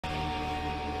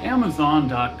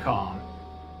Amazon.com,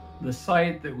 the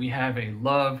site that we have a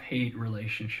love-hate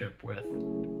relationship with.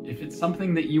 If it's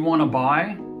something that you want to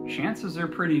buy, chances are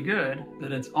pretty good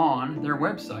that it's on their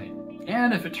website.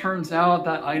 And if it turns out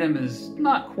that item is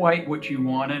not quite what you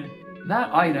wanted,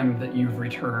 that item that you've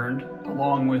returned,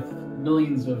 along with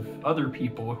millions of other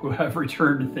people who have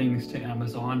returned things to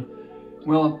Amazon,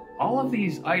 well, all of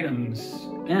these items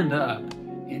end up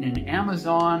in an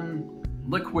Amazon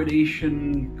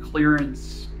liquidation,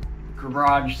 clearance,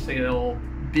 garage sale,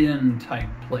 bin type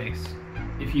place.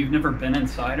 If you've never been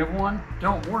inside of one,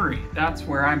 don't worry, that's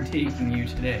where I'm taking you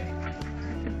today.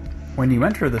 When you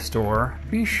enter the store,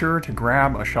 be sure to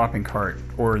grab a shopping cart,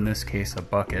 or in this case a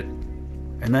bucket,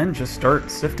 and then just start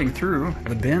sifting through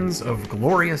the bins of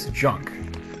glorious junk.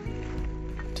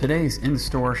 Today's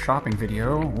in-store shopping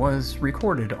video was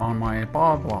recorded on my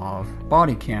BOBLOV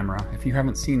body camera. If you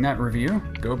haven't seen that review,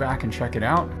 go back and check it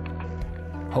out.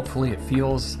 Hopefully it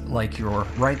feels like you're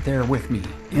right there with me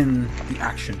in the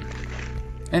action.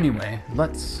 Anyway,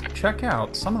 let's check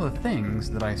out some of the things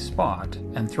that I spot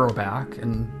and throw back,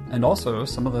 and also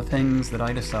some of the things that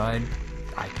I decide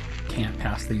I can't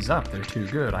pass these up, they're too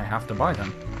good, I have to buy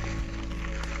them.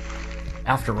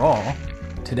 After all,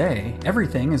 today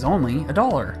everything is only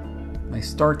 $1. They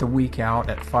start the week out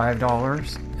at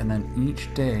 $5, and then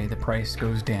each day the price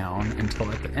goes down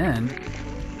until at the end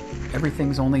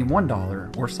everything's only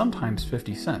 $1 or sometimes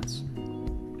 50 cents.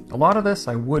 A lot of this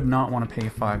I would not want to pay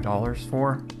 $5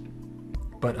 for,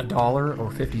 but $1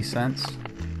 or 50 cents,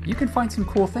 you can find some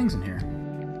cool things in here.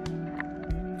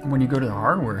 When you go to the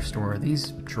hardware store,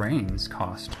 these drains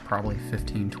cost probably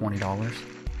 $15,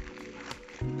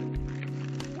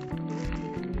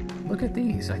 $20. Look at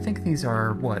these. I think these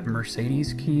are, what,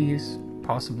 Mercedes keys?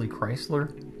 Possibly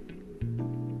Chrysler?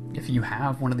 If you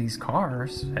have one of these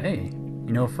cars, hey,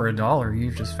 you know, for $1,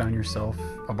 you've just found yourself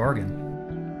a bargain.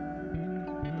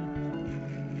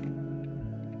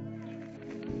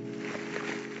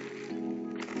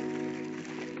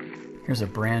 Here's a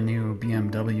brand new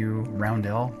BMW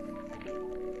Roundel,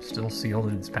 still sealed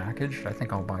in its package. I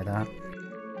think I'll buy that.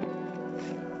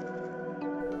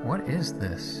 What is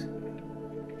this?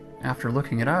 After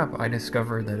looking it up, I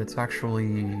discovered that it's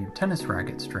actually tennis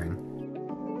racket string.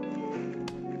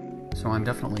 So I'm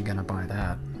definitely gonna buy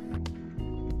that.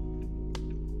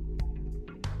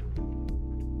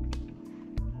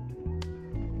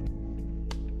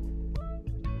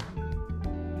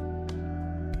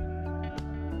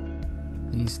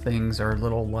 These things are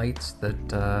little lights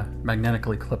that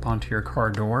magnetically clip onto your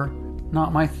car door.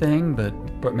 Not my thing, but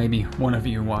maybe one of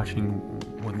you watching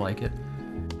would like it.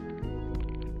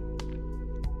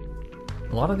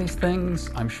 A lot of these things,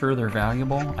 I'm sure they're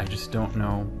valuable, I just don't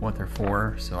know what they're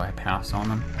for, so I pass on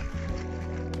them.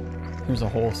 Here's a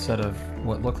whole set of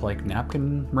what look like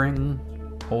napkin ring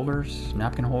holders,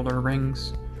 napkin holder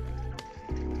rings.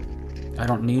 I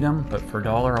don't need them, but for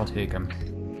 $1 I'll take them.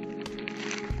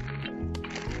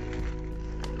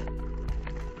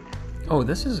 Oh,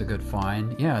 this is a good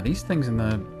find. Yeah, these things in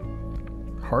the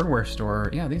hardware store,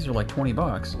 yeah, these are like 20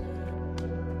 bucks.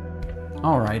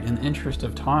 Alright, in the interest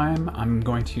of time, I'm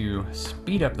going to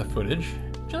speed up the footage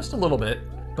just a little bit,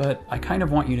 but I kind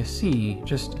of want you to see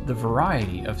just the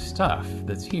variety of stuff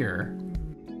that's here.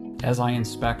 As I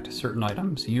inspect certain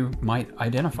items, you might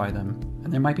identify them,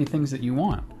 and there might be things that you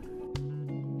want.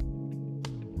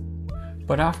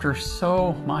 But after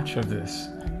so much of this,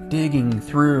 digging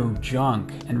through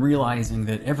junk and realizing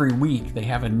that every week they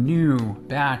have a new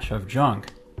batch of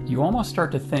junk, you almost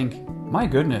start to think, my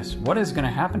goodness, what is going to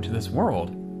happen to this world?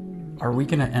 Are we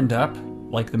going to end up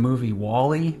like the movie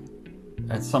WALL-E?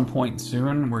 At some point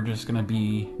soon, we're just going to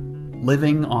be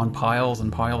living on piles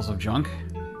and piles of junk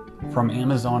from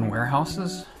Amazon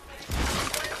warehouses?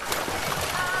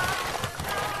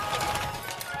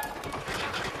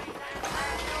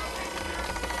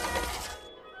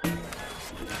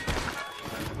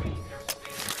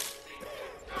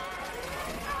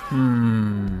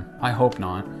 I hope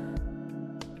not.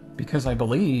 Because I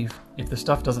believe if the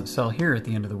stuff doesn't sell here at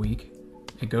the end of the week,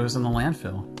 it goes in the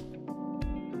landfill.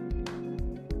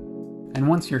 And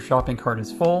once your shopping cart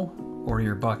is full, or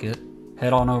your bucket,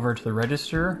 head on over to the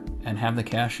register and have the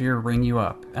cashier ring you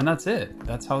up. And that's it.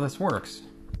 That's how this works.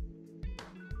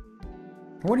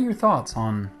 What are your thoughts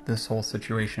on this whole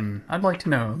situation? I'd like to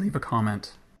know. Leave a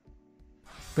comment.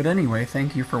 But anyway,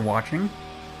 thank you for watching.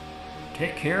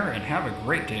 Take care and have a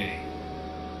great day.